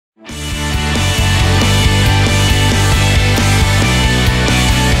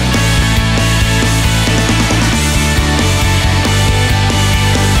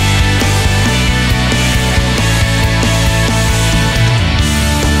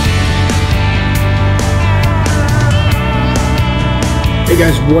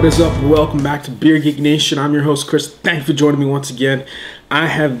Guys, what is up? Welcome back to Beer Geek Nation. I'm your host, Chris. Thank you for joining me once again. I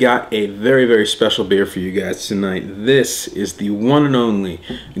have got a very, very special beer for you guys tonight. This is the one and only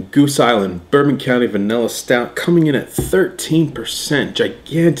Goose Island Bourbon County Vanilla Stout, coming in at 13%.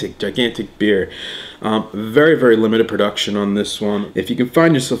 Gigantic beer. Very, very limited production on this one. If you can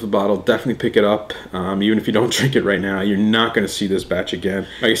find yourself a bottle, definitely pick it up. Even if you don't drink it right now, you're not going to see this batch again.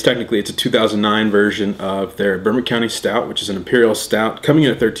 I guess technically it's a 2009 version of their Bourbon County Stout, which is an Imperial Stout, coming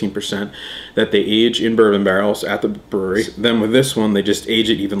in at 13%, that they age in bourbon barrels at the brewery. Then with this one, they just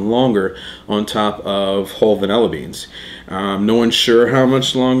age it even longer on top of whole vanilla beans. No one's sure how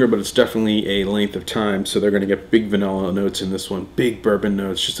much longer, but it's definitely a length of time. So they're going to get big vanilla notes in this one, big bourbon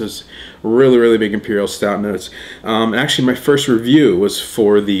notes, just those really, really big Imperial Stout notes. Actually, my first review was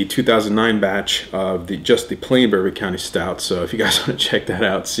for the 2009 batch of just the plain Bourbon County Stout. So if you guys want to check that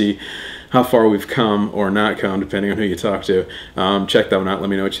out, see how far we've come or not come, depending on who you talk to, check that one out. Let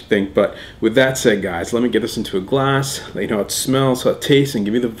me know what you think. But with that said, guys, let me get this into a glass, let you know how it smells, how it tastes, and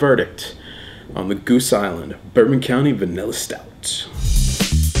give you the verdict on the Goose Island Bourbon County Vanilla Stout.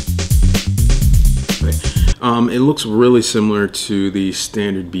 It looks really similar to the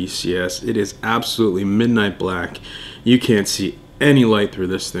standard BCS. It is absolutely midnight black. You can't see any light through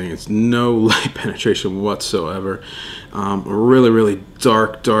this thing. It's no light penetration whatsoever. Really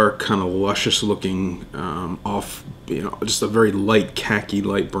dark, kind of luscious looking, just a very light khaki,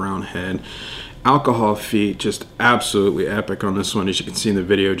 light brown head. Alcohol feet, just absolutely epic on this one. As you can see in the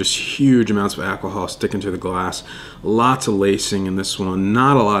video, just huge amounts of alcohol sticking to the glass. Lots of lacing in this one.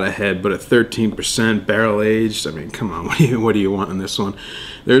 Not a lot of head, but at 13%, barrel aged. I mean, come on, what do you want in this one?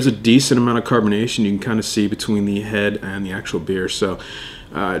 There's a decent amount of carbonation you can kind of see between the head and the actual beer. So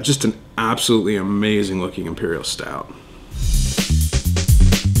just an absolutely amazing looking Imperial Stout.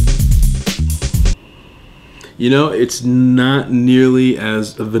 You know, it's not nearly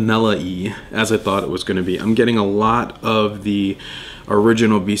as vanilla-y as I thought it was going to be. I'm getting a lot of the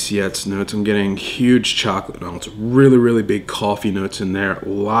original BCS notes. I'm getting huge chocolate notes, really big coffee notes in there,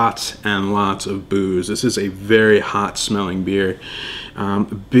 lots and lots of booze. This is a very hot smelling beer.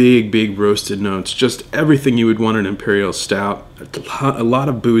 Big roasted notes, just everything you would want in an Imperial Stout. A lot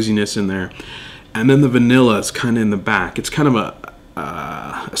of booziness in there. And then the vanilla is kind of in the back. It's kind of a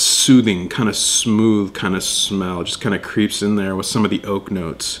soothing, kind of smooth kind of smell, just kind of creeps in there with some of the oak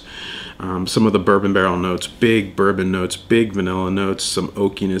notes, some of the bourbon barrel notes, big bourbon notes, big vanilla notes, some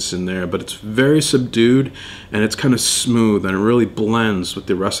oakiness in there, but it's very subdued and it's kind of smooth, and it really blends with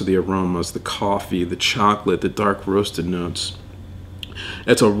the rest of the aromas, the coffee, the chocolate, the dark roasted notes.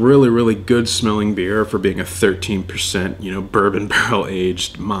 It's a really good smelling beer for being a 13%, bourbon barrel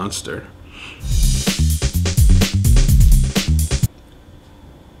aged monster.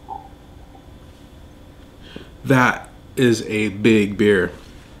 That is a big beer.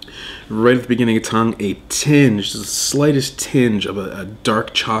 Right at the beginning of tongue, a tinge, just the slightest tinge of a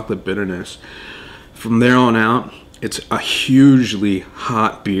dark chocolate bitterness. From there on out, it's a hugely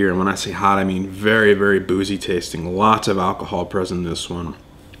hot beer. And when I say hot, I mean very boozy tasting. Lots of alcohol present in this one.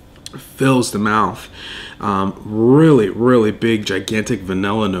 Fills the mouth. Really big, gigantic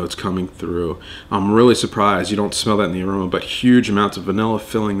vanilla notes coming through. I'm really surprised you don't smell that in the aroma, but huge amounts of vanilla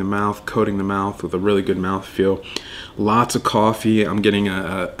filling the mouth, coating the mouth with a really good mouthfeel. Lots of coffee. I'm getting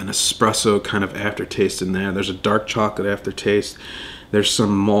an espresso kind of aftertaste in there. There's a dark chocolate aftertaste. There's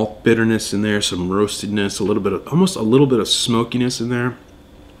some malt bitterness in there, some roastedness, almost a little bit of smokiness in there.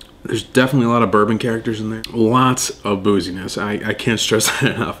 There's definitely a lot of bourbon characters in there. Lots of booziness. I can't stress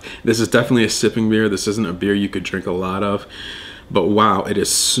that enough. This is definitely a sipping beer. This isn't a beer you could drink a lot of. But wow, it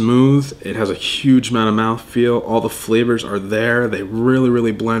is smooth. It has a huge amount of mouthfeel. All the flavors are there. They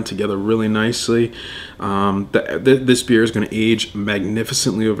really blend together really nicely. This beer is going to age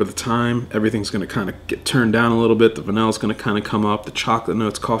magnificently over the time. Everything's going to kind of get turned down a little bit. The vanilla is going to kind of come up. The chocolate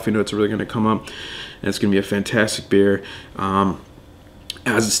notes, coffee notes are really going to come up. And it's going to be a fantastic beer.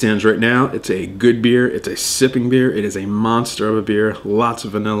 As it stands right now, it's a good beer. It's a sipping beer. It is a monster of a beer. Lots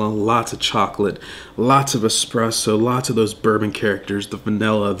of vanilla, lots of chocolate, lots of espresso, lots of those bourbon characters, the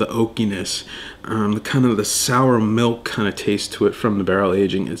vanilla, the oakiness, the kind of the sour milk kind of taste to it from the barrel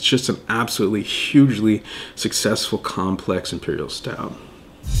aging. It's just an absolutely hugely successful, complex Imperial Stout.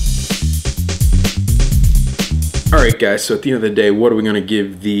 Alright guys, so at the end of the day, what are we going to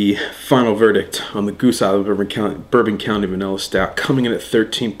give the final verdict on the Goose Island Bourbon County Vanilla Stout, coming in at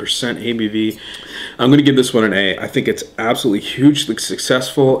 13% ABV? I'm going to give this one an A. I think it's absolutely hugely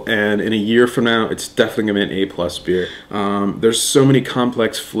successful, and in a year from now, it's definitely going to be an A+ beer. There's so many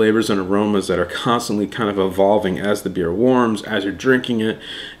complex flavors and aromas that are constantly kind of evolving as the beer warms, as you're drinking it,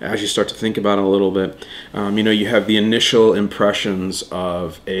 as you start to think about it a little bit. You know, you have the initial impressions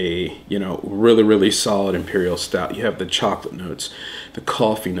of a, you know, really, really solid imperial stout. You have the chocolate notes, the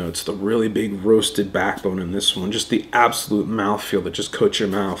coffee notes, the really big roasted backbone in this one, just the absolute mouthfeel that just coats your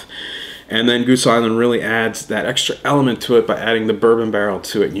mouth. And then Goose Island really adds that extra element to it by adding the bourbon barrel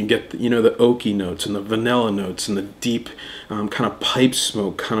to it. And you get, you know, the oaky notes and the vanilla notes and the deep kind of pipe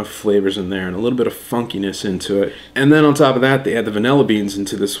smoke kind of flavors in there, and a little bit of funkiness into it. And then on top of that, they add the vanilla beans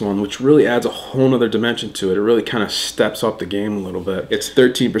into this one, which really adds a whole nother dimension to it. It really kind of steps up the game a little bit. It's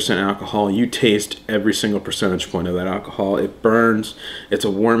 13% alcohol. You taste every single percentage point of that alcohol. It burns. It's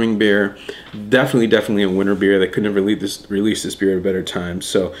a warming beer. Definitely a winter beer. They couldn't have released this beer at a better time.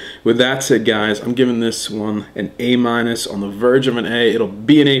 So with that said, guys, I'm giving this one an A-, on the verge of an A. It'll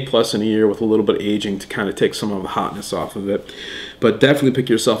be an A+ in a year with a little bit of aging to kind of take some of the hotness off of it. But definitely pick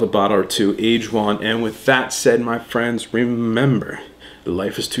yourself a bottle or two, age one. And with that said, my friends, remember,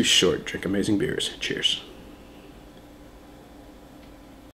 life is too short. Drink amazing beers. Cheers.